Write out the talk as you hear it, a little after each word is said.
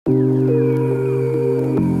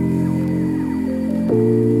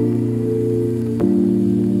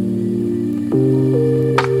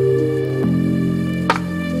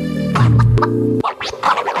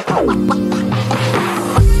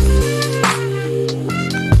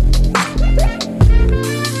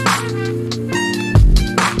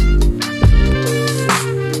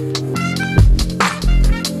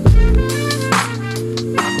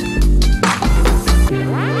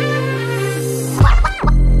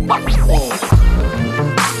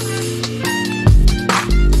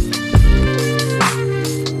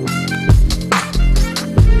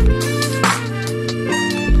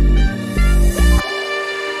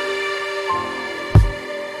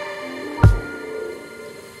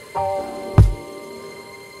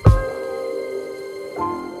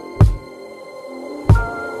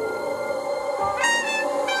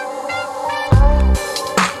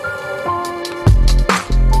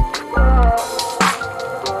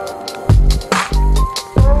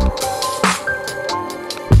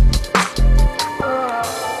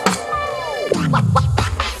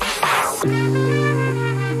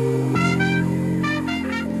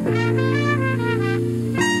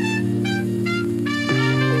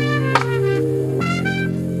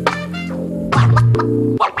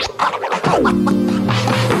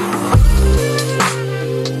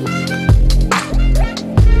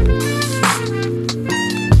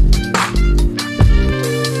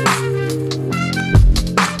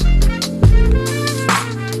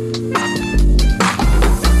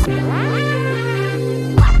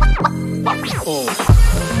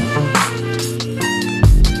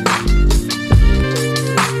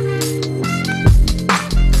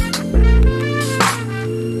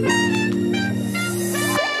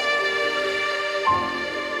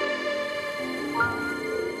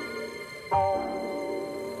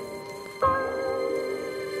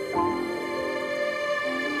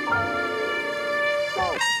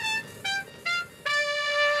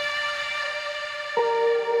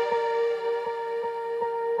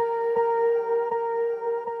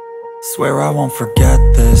Swear I won't forget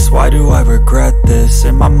this, why do I regret this?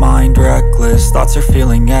 In my mind reckless, thoughts are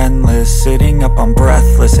feeling endless. Sitting up, I'm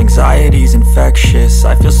breathless, anxiety's infectious.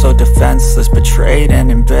 I feel so defenseless, betrayed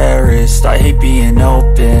and embarrassed. I hate being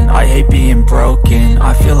open, I hate being broken.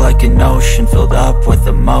 I feel like an ocean filled up with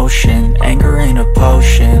emotion. Anger ain't a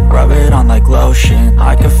potion, rub it on like lotion.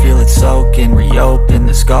 I can feel it soaking, reopen,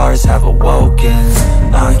 the scars have awoken.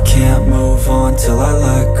 I can't move on till I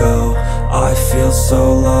let go. I feel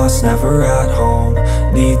so lost, never at home.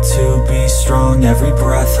 Need to be strong, every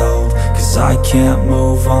breath hold. Cause I can't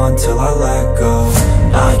move on till I let go.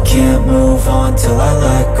 I can't move on till I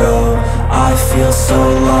let go. I feel so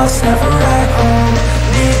lost, never at home.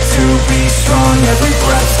 Need to be strong, every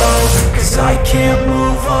breath hold. Cause I can't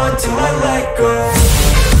move on till I let go.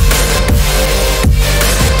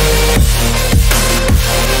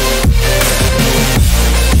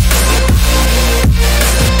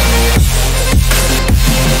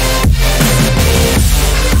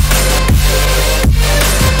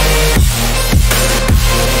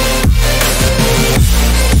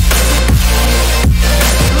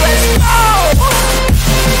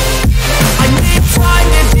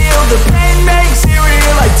 The pain makes it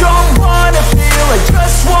real, I don't wanna feel, I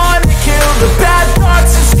just wanna kill the bad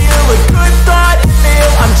thoughts and steal a good thought and feel.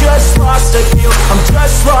 I'm just lost, I feel, I'm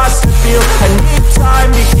just lost, I feel. I need time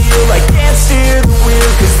to heal, I can't steer the wheel.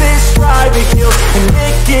 Cause this drive it kills, and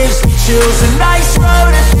it gives me chills. A nice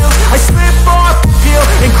road it feels, I slip off the peel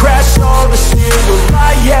and crash all the steel. Will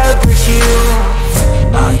I ever heal?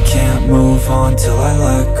 I can't move on till I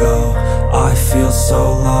let go. I feel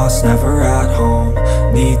so lost, never at home.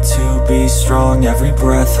 Need to be strong, every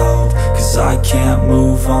breath hold. Cause I can't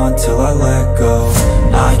move on till I let go.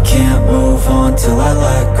 I can't move on till I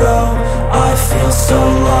let go. I feel so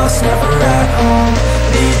lost, never at home.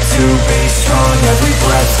 Need to be strong, every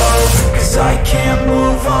breath hold. Cause I can't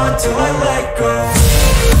move on till I let go.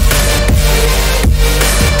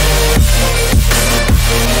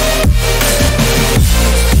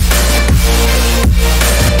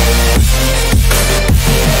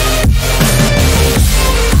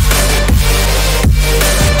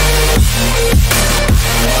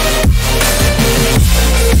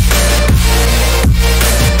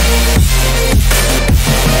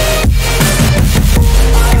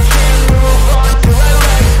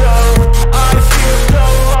 I feel so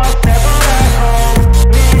lost, never at home.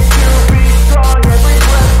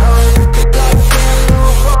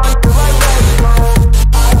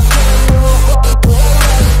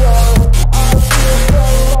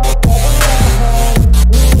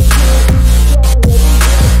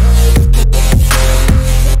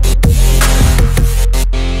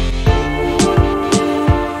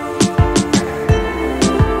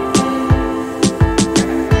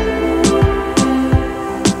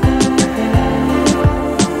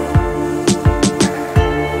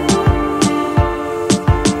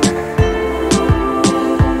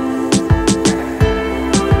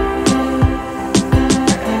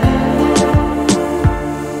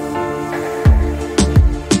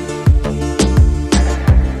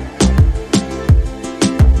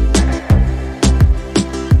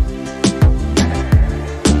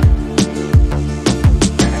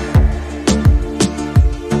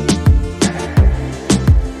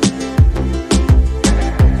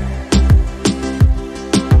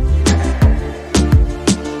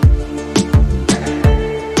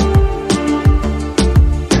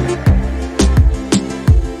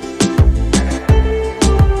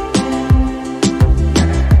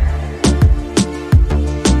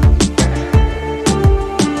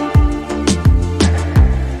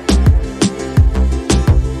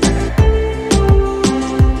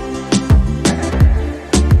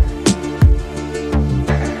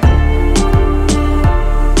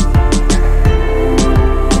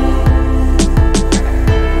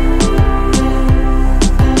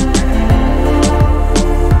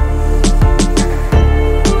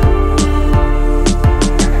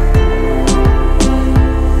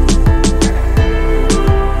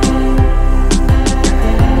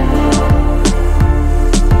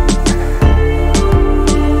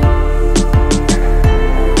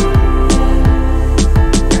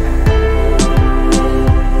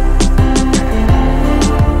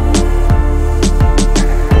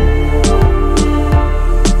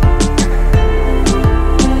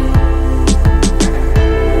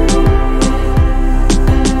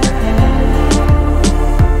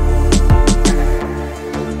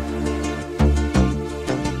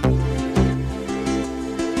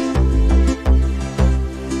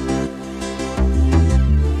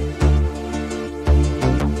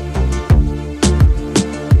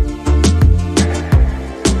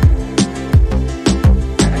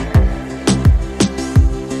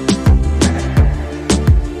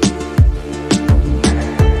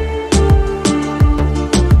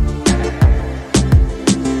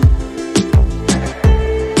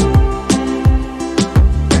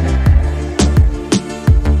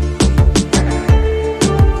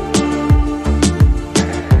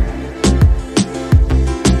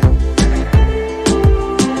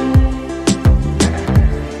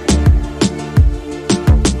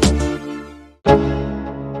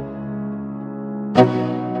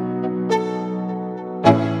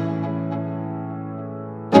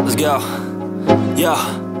 Let's go. Yo,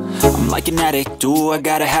 I'm like an addict, do I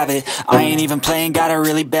gotta have it. I ain't even playing, got a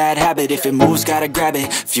really bad habit. If it moves, gotta grab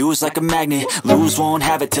it, fuse like a magnet. Lose, won't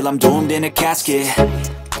have it till I'm doomed in a casket.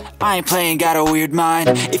 I ain't playing, got a weird mind.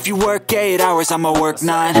 If you work 8 hours, I'ma work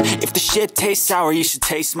 9. If the shit tastes sour, you should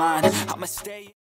taste mine. I'ma stay